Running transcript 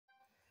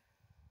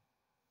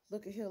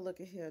Look at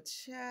here,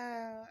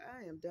 child.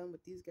 I am done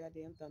with these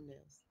goddamn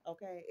thumbnails.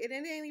 Okay, it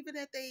ain't even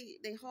that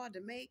they hard to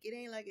make. It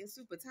ain't like it's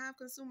super time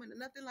consuming or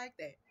nothing like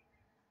that.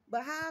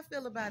 But how I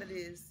feel about it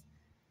is,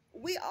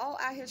 we all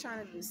out here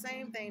trying to do the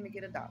same thing to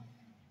get a dollar.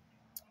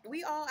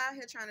 We all out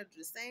here trying to do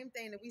the same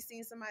thing that we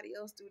seen somebody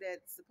else do that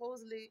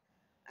supposedly.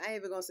 I ain't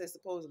even gonna say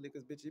supposedly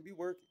because bitch, it be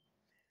working.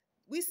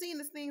 We seen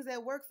the things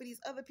that work for these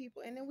other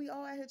people, and then we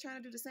all out here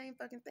trying to do the same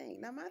fucking thing.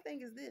 Now my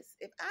thing is this: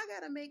 if I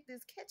gotta make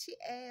this catchy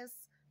ass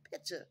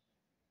picture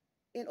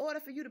in order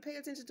for you to pay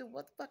attention to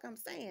what the fuck I'm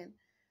saying,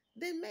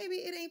 then maybe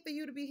it ain't for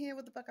you to be hearing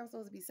what the fuck I'm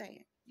supposed to be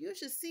saying. You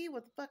should see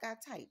what the fuck I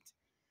typed.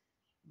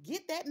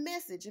 Get that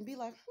message and be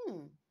like, I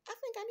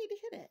think I need to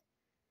hear that.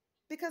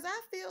 Because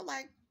I feel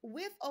like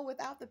with or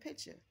without the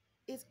picture,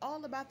 it's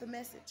all about the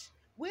message.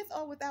 With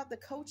or without the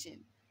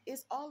coaching,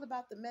 it's all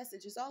about the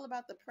message. It's all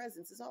about the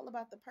presence. It's all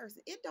about the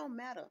person. It don't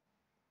matter.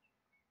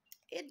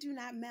 It do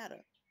not matter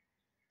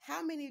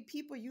how many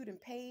people you done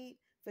paid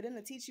for them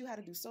to teach you how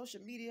to do social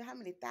media, how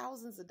many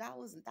thousands of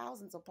dollars and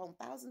thousands upon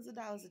thousands of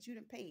dollars that you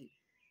done paid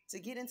to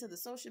get into the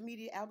social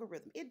media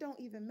algorithm. It don't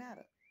even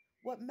matter.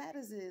 What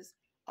matters is,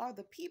 are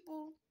the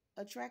people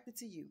attracted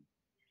to you?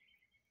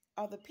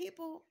 Are the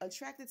people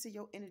attracted to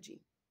your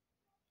energy?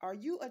 Are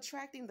you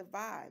attracting the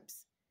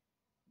vibes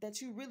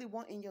that you really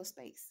want in your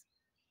space?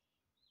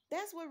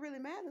 That's what really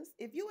matters.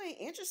 If you ain't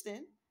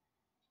interested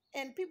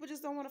and people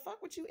just don't want to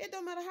fuck with you, it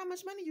don't matter how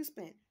much money you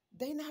spend.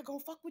 They not gonna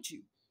fuck with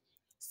you.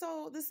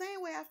 So the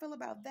same way I feel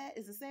about that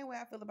is the same way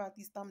I feel about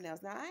these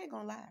thumbnails. Now I ain't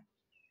gonna lie.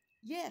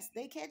 Yes,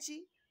 they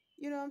catchy.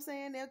 You know what I'm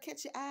saying? They'll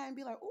catch your eye and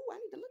be like, "Oh, I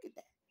need to look at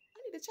that. I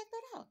need to check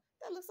that out.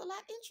 That looks a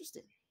lot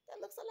interesting. That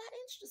looks a lot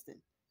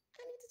interesting.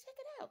 I need to check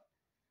it out."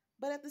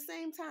 But at the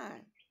same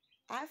time,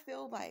 I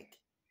feel like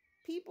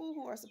people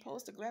who are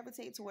supposed to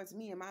gravitate towards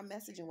me and my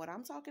message and what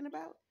I'm talking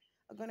about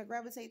are going to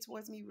gravitate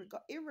towards me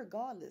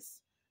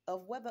irregardless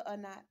of whether or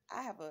not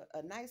I have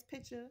a nice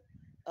picture,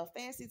 a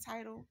fancy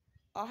title,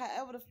 or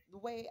however the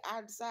way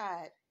I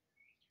decide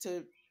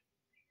to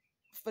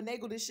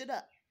finagle this shit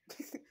up.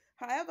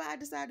 However I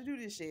decide to do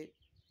this shit,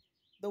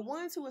 the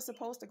ones who are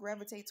supposed to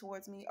gravitate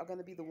towards me are going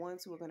to be the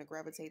ones who are going to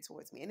gravitate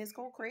towards me. And it's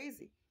cold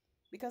crazy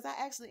because I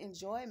actually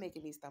enjoy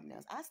making these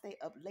thumbnails. I stay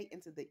up late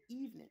into the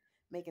evening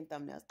making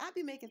thumbnails. I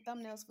be making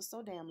thumbnails for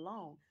so damn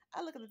long.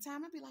 I look at the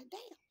time, I be like, damn,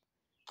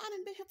 I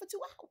done been here for 2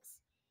 hours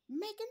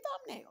making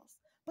thumbnails.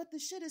 But the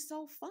shit is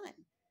so fun.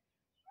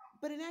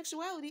 But in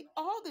actuality,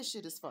 all this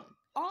shit is fun.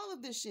 All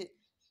of this shit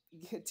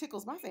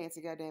tickles my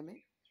fancy,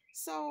 goddammit.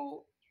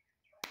 So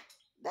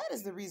that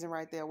is the reason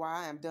right there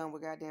why I am done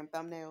with goddamn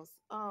thumbnails.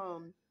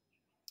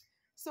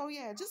 So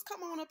yeah, just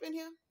come on up in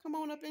here. Come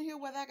on up in here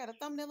whether I got a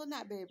thumbnail or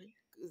not, baby.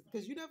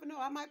 Because you never know.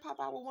 I might pop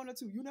out with one or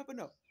two. You never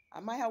know. I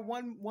might have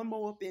one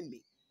more up in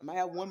me. I might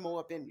have one more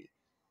up in me.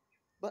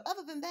 But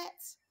other than that,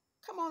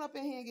 come on up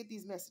in here and get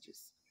these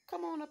messages.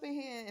 Come on up in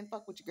here and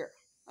fuck with your girl.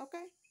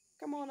 Okay?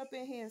 Come on up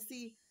in here and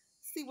see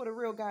what a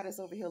real goddess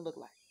over here look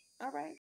like. All right?